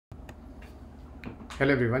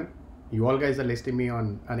Hello everyone, you all guys are listening me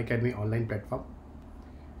on Unacademy online platform.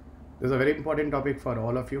 This is a very important topic for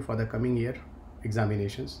all of you for the coming year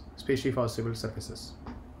examinations, especially for civil services.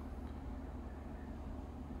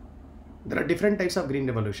 There are different types of green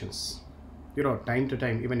revolutions, time to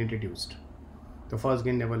time even introduced. The first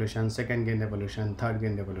green revolution, second green revolution, third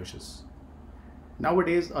green revolutions.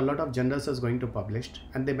 Nowadays a lot of journals is going to publish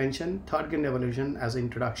and they mention third green revolution as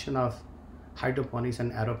introduction of hydroponics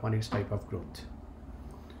and aeroponics type of growth,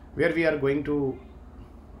 where we are going to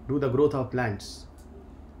do the growth of plants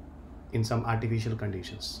in some artificial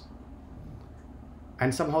conditions,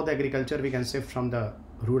 and somehow the agriculture we can shift from the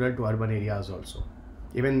rural to urban areas also,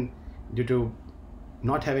 even due to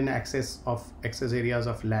not having access areas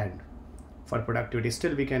of land for productivity.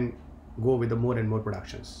 Still we can go with the more and more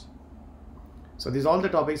productions. So these all the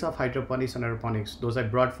topics of hydroponics and aeroponics, those I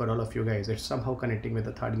brought for all of you guys. It's somehow connecting with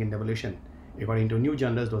the third green revolution according to new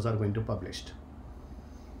journals those are going to published.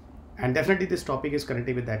 And definitely this topic is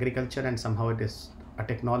connected with agriculture, and somehow it is a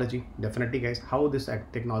technology. Definitely guys, how this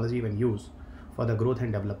technology even used for the growth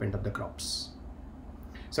and development of the crops.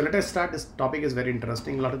 So let us start. This topic is very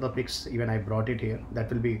interesting. A lot of topics even I brought it here that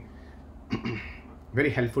will be very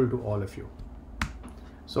helpful to all of you.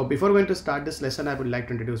 So before going to start this lesson, I would like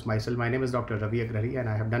to introduce myself. My name is Dr. Ravi Agrahari and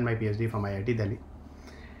I have done my Ph.D. from IIT Delhi.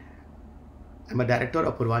 I'm a director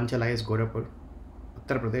of Purvanchal IAS Gorakhpur,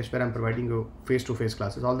 Uttar Pradesh, where I'm providing you face-to-face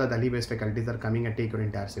classes. All the Delhi-based faculties are coming and take your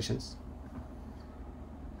entire sessions.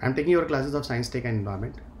 I'm taking your classes of science, tech and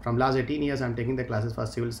environment. From last 18 years, I'm taking the classes for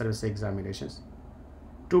civil service examinations.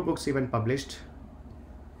 2 books even published.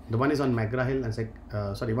 The one is on McGraw-Hill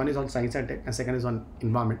and one is on science and tech and second is on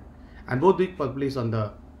environment. And both being published on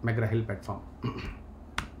the McGraw-Hill platform.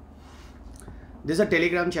 This is a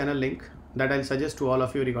Telegram channel link that I'll suggest to all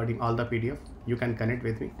of you regarding all the PDF. You can connect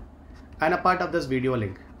with me. And a part of this video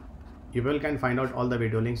link, you can find out all the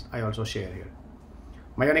video links I also share here.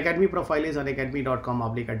 My Unacademy profile is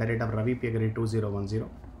unacademy.com/Ravi P Agrahari 2010.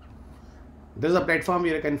 This is a platform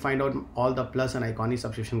where you can find out all the Plus and Iconic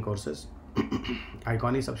subscription courses.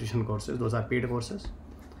 Iconic subscription courses, those are paid courses.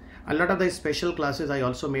 A lot of the special classes I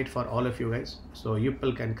also made for all of you guys. So you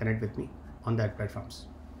people can connect with me on that platforms.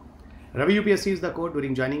 Ravi UPSC is the code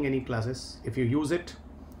during joining any classes. If you use it,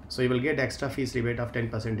 so you will get extra fees rebate of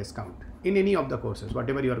 10% discount in any of the courses,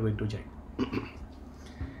 whatever you are going to join.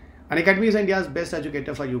 Unacademy is India's best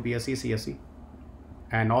educator for UPSC CSE,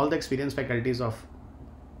 and all the experienced faculties of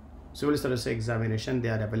civil service examination, they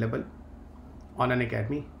are available on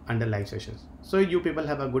Unacademy under live sessions. So you people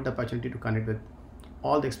have a good opportunity to connect with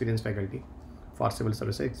all the experienced faculty for civil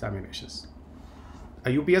service examinations. A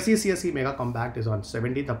UPSC CSE Mega Compact is on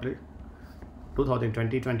 17th April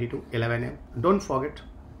 2020-22 11 AM. Don't forget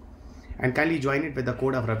and kindly join it with the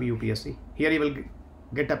code of Ravi UPSC. Here you will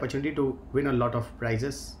get the opportunity to win a lot of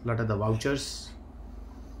prizes, lot of the vouchers.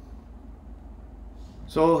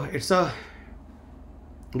 So it's a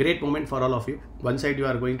great moment for all of you. One side you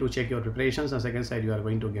are going to check your preparations, and second side you are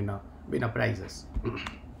going to win a prizes.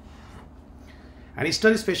 An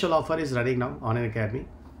Easter special offer is running now on Unacademy.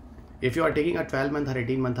 If you are taking a 12-month or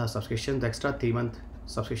 18-month subscription, the extra 3-month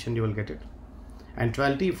subscription you will get it. And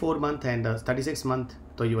 24-month and 36-month,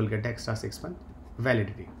 so you will get extra 6-month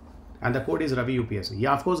validity. And the code is Ravi UPSC.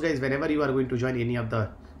 Yeah, of course guys, whenever you are going to join any of the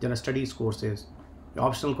general studies courses,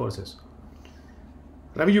 optional courses,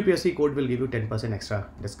 Ravi UPSC code will give you 10% extra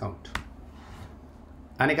discount.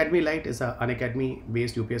 Unacademy Lite is a Unacademy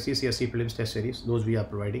based UPSC CSE prelims test series. Those we are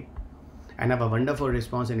providing and have a wonderful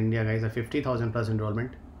response in India guys. A 50,000 plus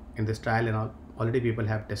enrollment in this trial and all. Already people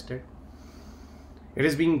have tested. It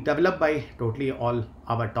is being developed by totally all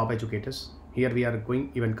our top educators. Here we are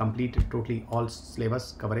going even complete totally all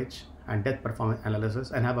syllabus coverage and depth performance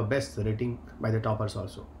analysis and have a best rating by the toppers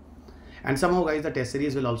also. And somehow guys, the test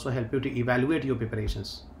series will also help you to evaluate your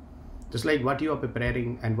preparations. Just like what you are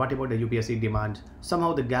preparing and what about the UPSC demand,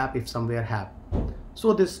 somehow the gap if somewhere have.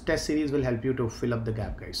 So this test series will help you to fill up the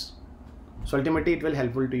gap guys. So ultimately it will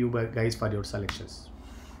helpful to you guys for your selections.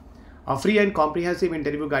 A free and comprehensive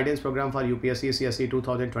interview guidance program for UPSC CSE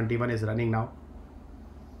 2021 is running now.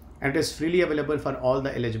 And it is freely available for all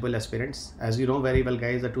the eligible aspirants. As you know very well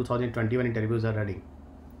guys, the 2021 interviews are running.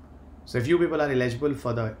 So if you people are eligible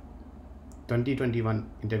for the 2021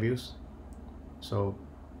 interviews, so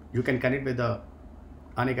you can connect with the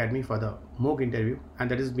Unacademy for the mock interview, and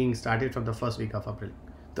that is being started from the first week of April.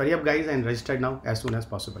 So hurry up guys and register now as soon as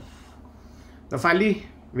possible. Now finally,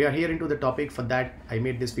 we are here into the topic. For that I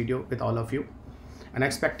made this video with all of you and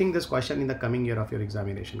expecting this question in the coming year of your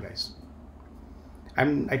examination guys.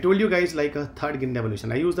 I told you guys like a third green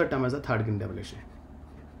revolution. I use the term as a third green revolution.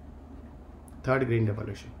 third green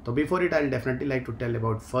revolution. So before it, I'll definitely like to tell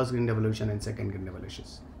about first green revolution and second green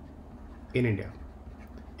revolutions in India.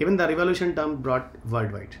 Even the revolution term brought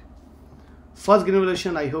worldwide. First green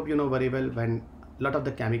revolution, I hope you know very well, when a lot of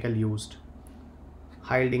the chemical used,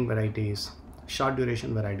 high yielding varieties, short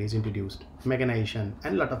duration varieties introduced, mechanization,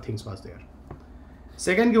 and a lot of things was there.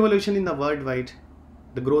 Second revolution in the worldwide,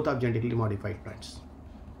 the growth of genetically modified plants.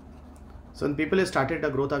 So when people started the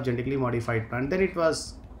growth of genetically modified plant, then it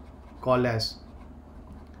was called as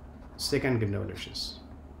second green revolutions.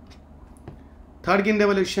 Third green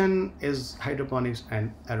revolution is hydroponics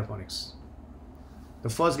and aeroponics. The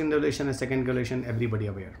first green revolution and second green revolution, everybody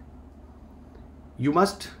aware. You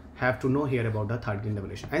must have to know here about the third green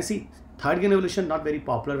revolution. And see, third green revolution not very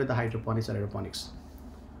popular with the hydroponics or aeroponics.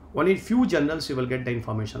 Only in few journals you will get the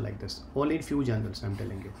information like this. Only in few journals, I'm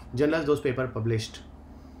telling you. Journals, those papers published.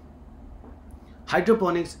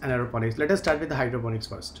 Hydroponics and aeroponics. Let us start with the hydroponics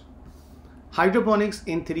first. Hydroponics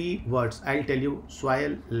in 3 words, I'll tell you: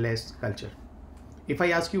 soil-less culture. If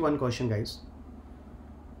I ask you one question, guys,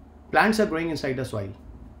 plants are growing inside the soil.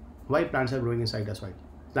 Why plants are growing inside the soil?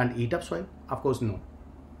 Plant eat up soil? Of course, no.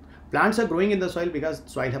 Plants are growing in the soil because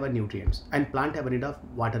soil have a nutrients and plant have a need of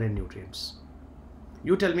water and nutrients.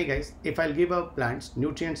 You tell me, guys, if I'll give a plants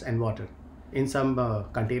nutrients and water in some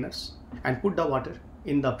containers and put the water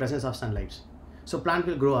in the presence of sunlight, so plant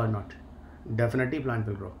will grow or not? Definitely plant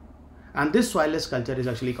will grow. And this soilless culture is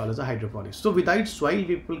actually called as a hydroponics. So without soil,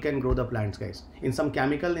 people can grow the plants, guys. In some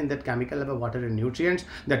chemical, in that chemical have a water and nutrients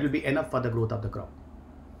that will be enough for the growth of the crop.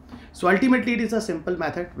 So ultimately it is a simple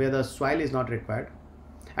method where the soil is not required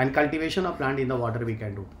and cultivation of plant in the water we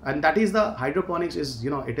can do. And that is the hydroponics is,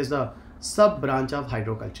 it is the sub branch of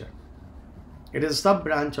hydroculture. It is a sub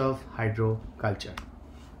branch of hydroculture.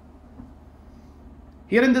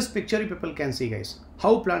 Here in this picture, people can see, guys,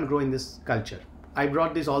 how plant grow in this culture. I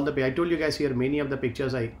brought this all the way. I told you guys here many of the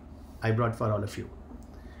pictures I brought for all of you.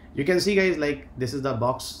 You can see, guys, like this is the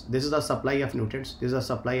box. This is the supply of nutrients. This is the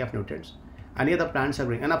supply of nutrients. And here the plants are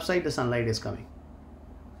growing. And upside the sunlight is coming.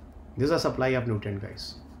 This is a supply of nutrient,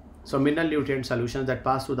 guys. So mineral nutrient solutions that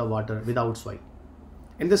pass through the water without soil.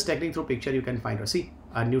 In this technique through picture you can find her. See,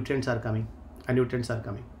 our nutrients are coming. Our nutrients are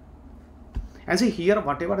coming. And see here,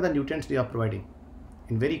 whatever the nutrients we are providing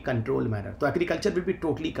in very controlled manner. So agriculture will be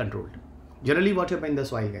totally controlled. Generally what happens in the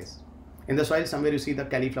soil, guys? In the soil somewhere you see the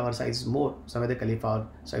cauliflower size is more, somewhere the cauliflower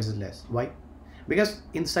size is less. Why? Because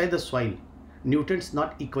inside the soil, nutrients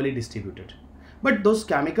not equally distributed. But those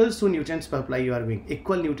chemicals to nutrients supply you are giving,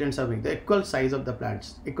 equal nutrients are giving, the equal size of the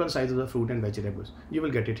plants, equal size of the fruit and vegetables. You will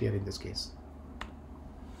get it here in this case.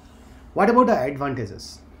 What about the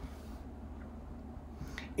advantages?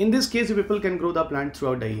 In this case, people can grow the plant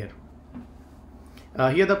throughout the year.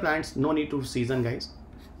 Here the plants, no need to season, guys.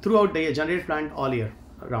 Throughout the year, generate plant all year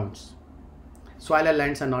rounds. Soil and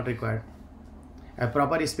lands are not required. A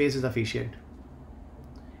proper space is efficient.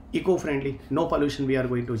 Eco-friendly, no pollution we are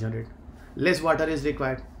going to generate. Less water is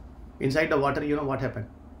required. Inside the water, you know what happened?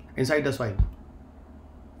 Inside the soil.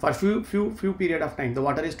 For few period of time, the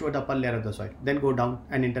water is toward the upper layer of the soil, then go down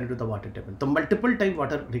and enter into the water table. The multiple time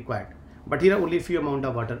water required. But here only few amount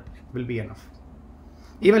of water will be enough.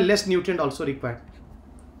 Even less nutrient also required.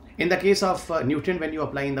 In the case of nutrient when you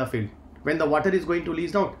apply in the field, when the water is going to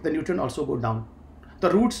leach down, the nutrient also go down.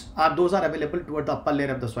 The roots those are available toward the upper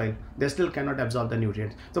layer of the soil. They still cannot absorb the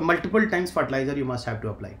nutrients. So multiple times fertilizer you must have to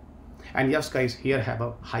apply. And yes, guys, here have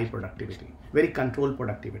a high productivity, very controlled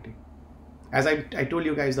productivity. As I told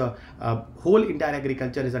you guys, the whole entire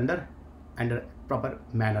agriculture is under proper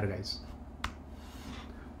manner, guys.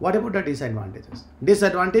 What about the disadvantages?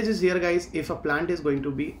 Disadvantages here, guys, if a plant is going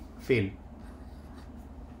to be fail.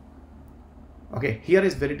 Okay, here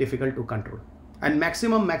is very difficult to control. And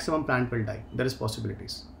maximum plant will die. There is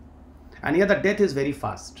possibilities. And here the death is very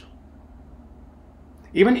fast.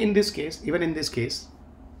 Even in this case,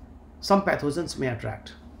 some pathogens may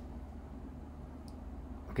attract.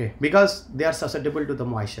 Okay, because they are susceptible to the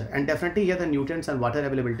moisture, and definitely here the nutrients and water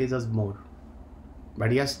availabilities is more.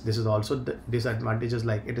 But yes, this is also the disadvantages,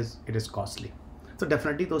 like it is costly. So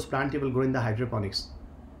definitely those plants you will grow in the hydroponics.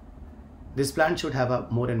 This plant should have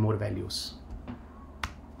more and more values.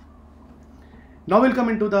 Now we'll come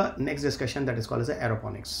into the next discussion that is called as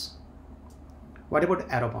aeroponics. What about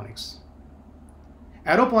aeroponics?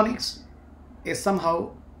 Aeroponics is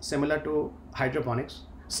somehow similar to hydroponics.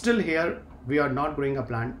 Still here we are not growing a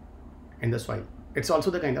plant in the soil. It's also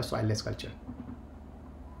the kind of soilless culture.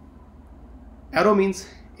 Aero means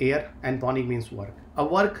air and ponic means work. A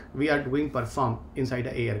work we are doing perform inside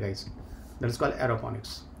the air, guys. That is called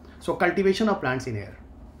aeroponics. So cultivation of plants in air.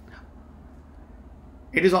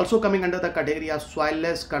 It is also coming under the category of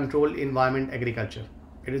soilless controlled environment agriculture.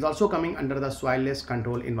 It is also coming under the soilless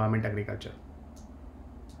controlled environment agriculture.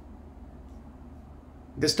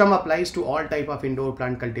 This term applies to all type of indoor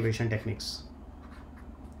plant cultivation techniques.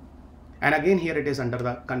 And again here it is under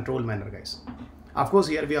the control manner, guys. Of course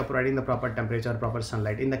here we are providing the proper temperature, proper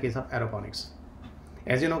sunlight in the case of aeroponics.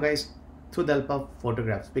 As you know guys, through the help of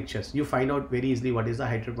photographs, pictures, you find out very easily what is the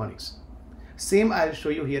hydroponics. Same I'll show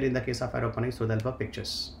you here in the case of aeroponics through the help of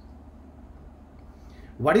pictures.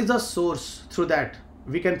 What is the source through that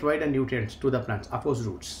we can provide a nutrients to the plants? Of course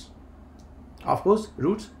roots. Of course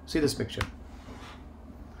roots. See this picture.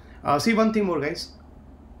 See one thing more guys.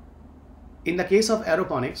 In the case of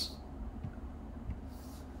aeroponics,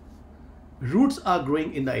 roots are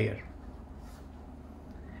growing in the air.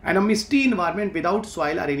 And a misty environment without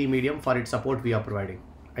soil or any medium for its support we are providing.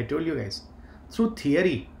 I told you guys, through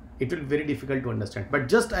theory, it will be very difficult to understand. But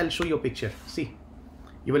just I'll show you a picture. See,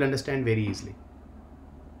 you will understand very easily.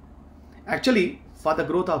 Actually, for the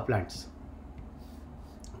growth of plants,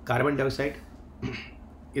 carbon dioxide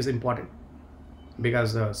is important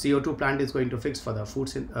because the CO2 plant is going to fix for the food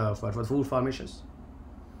for food formations,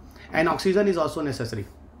 and oxygen is also necessary.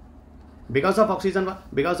 Because of oxygen,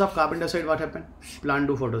 because of carbon dioxide, what happened? Plant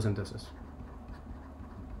do photosynthesis.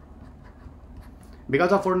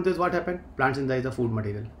 Because of photosynthesis, what happened? Plant synthesize the food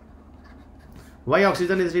material. Why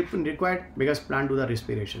oxygen is required? Because plant do the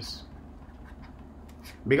respirations.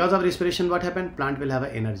 Because of respiration, what happened? Plant will have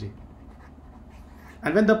energy.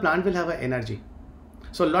 And when the plant will have energy,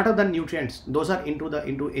 so a lot of the nutrients, those are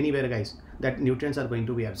into anywhere guys, that nutrients are going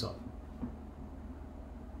to be absorbed.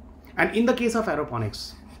 And in the case of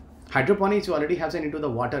aeroponics, hydroponics you already have sent into the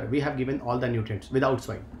water, we have given all the nutrients without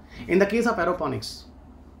soil. In the case of aeroponics,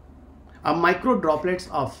 a micro droplets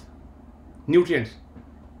of nutrients,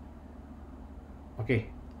 okay,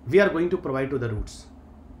 we are going to provide to the roots.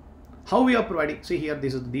 How we are providing? See here,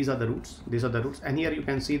 these are the roots, and here you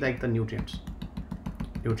can see like the nutrients.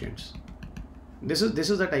 This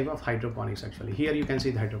is the type of hydroponics actually. Here you can see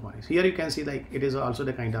the hydroponics. Here you can see like it is also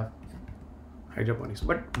the kind of hydroponics.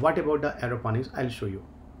 But what about the aeroponics? I'll show you.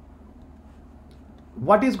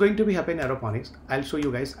 What is going to be happen in aeroponics? I'll show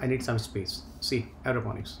you guys. I need some space. See,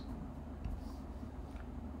 aeroponics.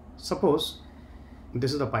 Suppose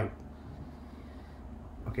this is the pipe.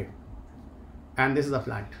 Okay. And this is the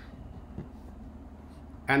plant.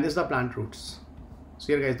 And this is the plant roots. So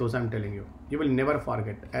here guys, those I'm telling you. You will never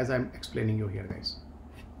forget as I'm explaining you here guys.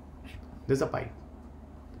 This is a pipe.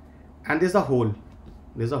 And this is a hole.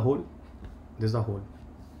 This is a hole. This is a hole.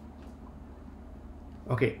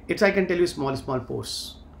 Okay, it's I can tell you small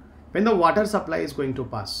posts. When the water supply is going to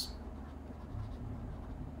pass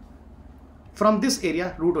from this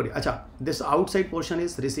area, root area. Acha, this outside portion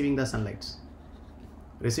is receiving the sunlights.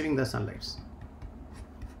 Receiving the sunlights.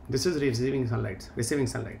 This is receiving sunlights. Receiving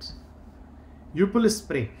sunlights. You people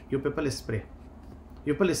spray.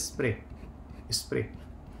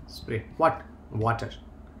 Spray. What? Water.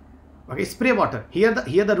 Okay, spray water. Here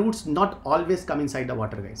the roots not always come inside the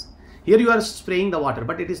water, guys. Here you are spraying the water,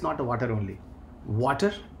 but it is not a water only.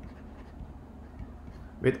 Water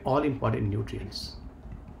with all important nutrients.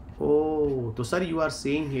 Oh, so sir, you are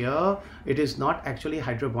saying here it is not actually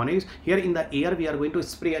hydroponics. Here in the air we are going to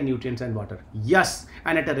spray nutrients and water. Yes,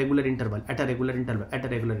 and at a regular interval.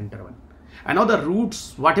 And now the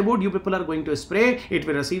roots, what about you people are going to spray? It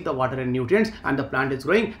will receive the water and nutrients, and the plant is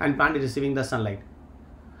growing and plant is receiving the sunlight.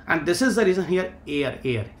 And this is the reason here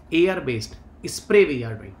air based spray we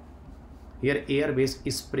are doing. Here air based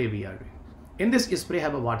spray we are doing. In this spray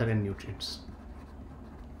have a water and nutrients.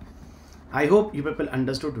 I hope you people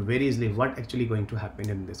understood very easily what actually going to happen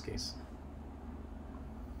in this case.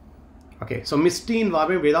 Okay, so misty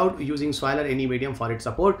environment without using soil or any medium for its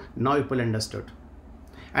support. Now you people understood.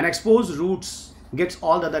 And exposed roots gets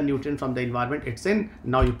all the other nutrients from the environment it's in.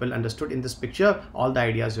 Now you people understood in this picture all the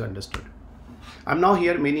ideas you understood. I'm now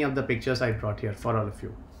here many of the pictures I brought here for all of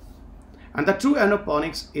you. And the true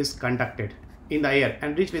aeroponics is conducted in the air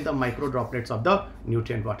and reach with the micro droplets of the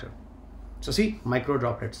nutrient water. So see, micro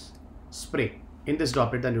droplets spray. In this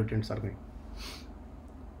droplet the nutrients are going.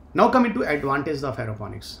 Now coming to advantage of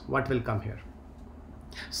aeroponics. What will come here?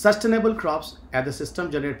 Sustainable crops as the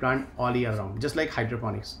system generate plant all year round, just like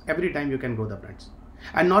hydroponics. Every time you can grow the plants.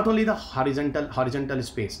 And not only the horizontal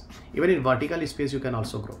space, even in vertical space you can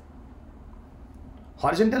also grow.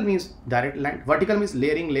 Horizontal means direct line, vertical means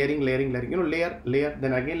layering. You know, layer,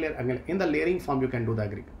 then again layer, again. In the layering form you can do the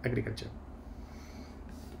agriculture.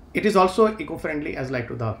 It is also eco-friendly as like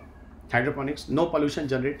to the hydroponics. No pollution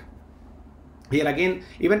generate. Here again,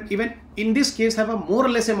 even in this case have a more or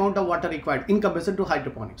less amount of water required in comparison to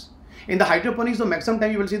hydroponics. In the hydroponics, the maximum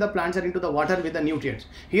time you will see the plants are into the water with the nutrients.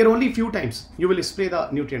 Here only few times you will spray the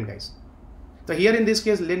nutrient, guys. So here in this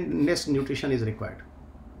case, less nutrition is required.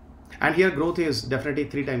 And here growth is definitely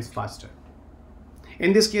 3 times faster.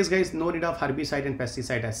 In this case, guys, no need of herbicide and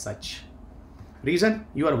pesticide as such. Reason,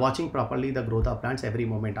 you are watching properly the growth of plants every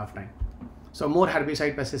moment of time. So more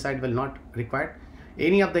herbicide, pesticide will not required.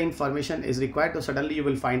 Any of the information is required, so suddenly you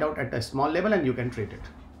will find out at a small level and you can treat it.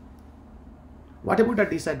 What about the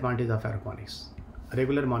disadvantage of aeroponics?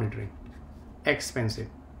 Regular monitoring, expensive.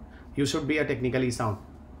 You should be a technically sound.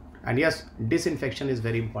 And yes, disinfection is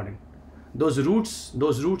very important. Those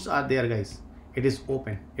roots are there, guys. It is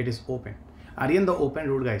open. Are in the open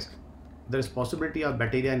root, guys, there is possibility of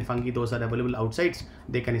bacteria and fungi, those are available outside,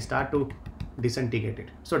 they can start to disintegrate it.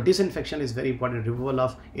 So disinfection is very important, removal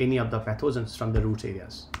of any of the pathogens from the roots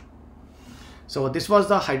areas. So this was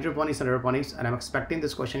the hydroponics and aeroponics, and I'm expecting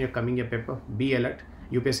this question in coming year paper. Be alert,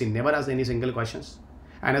 UPSC never asks any single questions.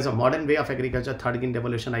 And as a modern way of agriculture, third green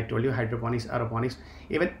revolution, I told you hydroponics, aeroponics,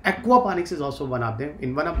 even aquaponics is also one of them.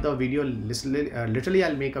 In one of the video, literally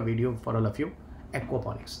I'll make a video for all of you,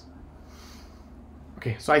 aquaponics.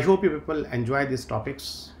 Okay, so I hope you people enjoy these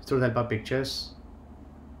topics through the help of pictures.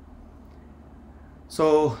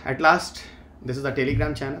 So at last, this is the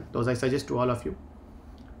Telegram channel. Those I suggest to all of you.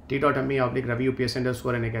 t.me/Ravi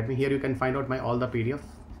UPSC_Unacademy. Here you can find out my all the PDF.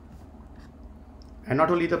 And not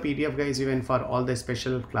only the PDF, guys, even for all the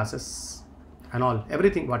special classes and all,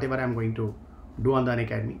 everything, whatever I'm going to do on the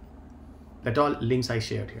Unacademy, that all links I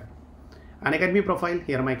shared here. Unacademy profile,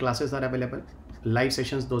 here my classes are available. Live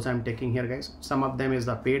sessions, those I'm taking here, guys. Some of them is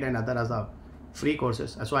the paid and other as the free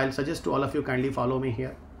courses. So I'll suggest to all of you, kindly follow me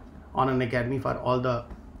here on Unacademy for all the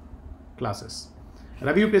classes.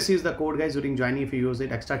 Ravi UPSC is the code, guys. During joining, if you use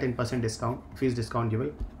it, extra 10% discount, fees discount you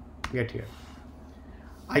will get here.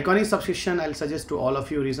 Iconic subscription, I'll suggest to all of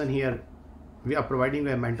you. Reason here, we are providing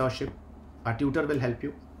a mentorship. A tutor will help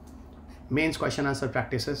you. Mains question answer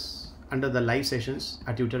practices under the live sessions,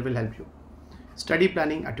 a tutor will help you. Study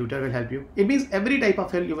planning, a tutor will help you. It means every type of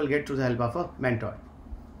help you will get through the help of a mentor.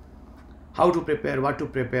 How to prepare, what to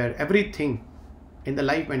prepare, everything in the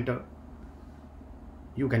live mentor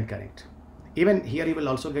you can connect. Even here you will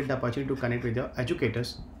also get the opportunity to connect with your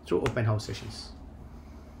educators through open house sessions.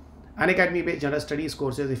 Unacademy based general studies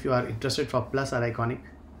courses, if you are interested for plus or iconic,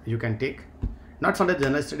 you can take. Not for the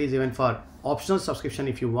general studies, even for optional subscription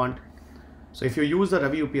if you want. So if you use the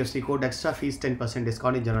Ravi UPSC code, extra fees 10%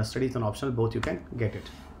 discount in general studies and optional, both you can get it.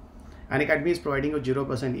 Unacademy is providing you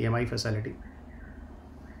 0% EMI facility.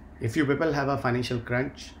 If you people have a financial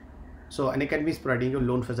crunch, so Unacademy is providing you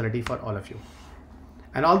loan facility for all of you.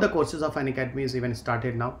 And all the courses of Unacademy is even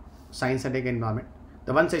started now. Science and Tech Environment.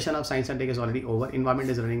 The one session of Science and Tech is already over. Environment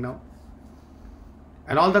is running now.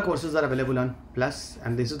 And all the courses are available on Plus.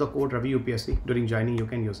 And this is the code Ravi UPSC. During joining, you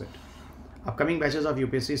can use it. Upcoming batches of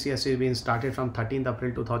UPSC CSE being started from 13th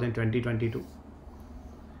April 2022.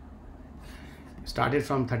 Started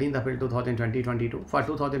from 13th April 2022 for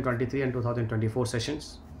 2023 and 2024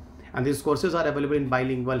 sessions. And these courses are available in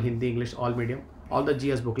bilingual, Hindi, English, all medium. All the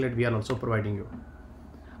GS booklet we are also providing you.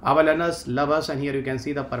 Our learners love us, and here you can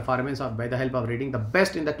see the performance of by the help of reading the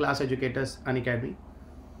best in the class educators Unacademy.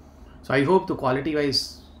 So I hope the quality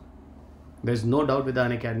wise, there's no doubt with the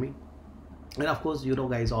Unacademy. And of course, you know,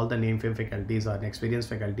 guys, all the name fame faculties are experienced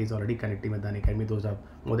faculties already connecting with the Unacademy. Those are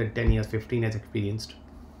more than 10 years, 15 years experienced.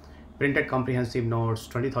 Printed comprehensive notes,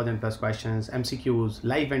 20,000 plus questions, MCQs,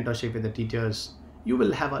 live mentorship with the teachers. You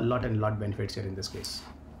will have a lot benefits here in this case.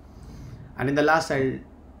 And in the last, I'll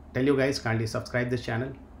tell you guys, kindly subscribe this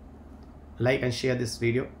channel, like and share this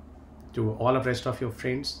video to all of rest of your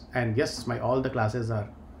friends. And yes, all the classes are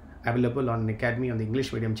available on Unacademy on the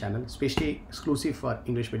English medium channel, especially exclusive for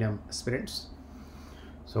English medium aspirants.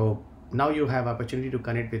 So now you have opportunity to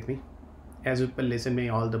connect with me as you will listen me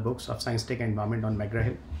all the books of Science, Tech and Environment on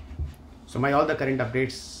McGraw-Hill. So all the current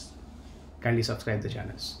updates, kindly subscribe the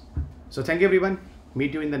channels. So thank you everyone.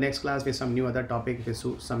 Meet you in the next class with some new other topic, with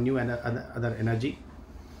some new other energy.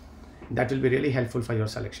 That will be really helpful for your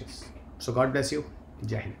selections. So God bless you.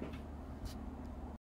 Jai Hind.